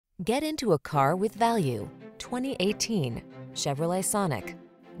Get into a car with value. 2018 Chevrolet Sonic.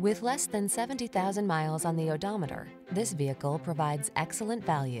 With less than 70,000 miles on the odometer, this vehicle provides excellent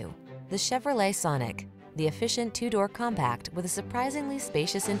value. The Chevrolet Sonic, the efficient two-door compact with a surprisingly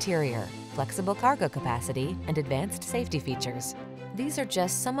spacious interior, flexible cargo capacity, and advanced safety features. These are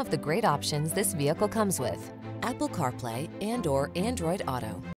just some of the great options this vehicle comes with: Apple CarPlay and/or Android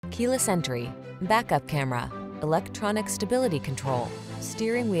Auto, keyless entry, backup camera, electronic stability control,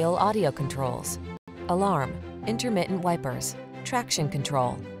 steering wheel audio controls, alarm, intermittent wipers, traction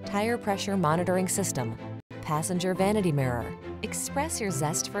control, tire pressure monitoring system, passenger vanity mirror. Express your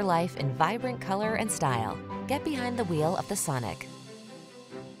zest for life in vibrant color and style. Get behind the wheel of the Sonic.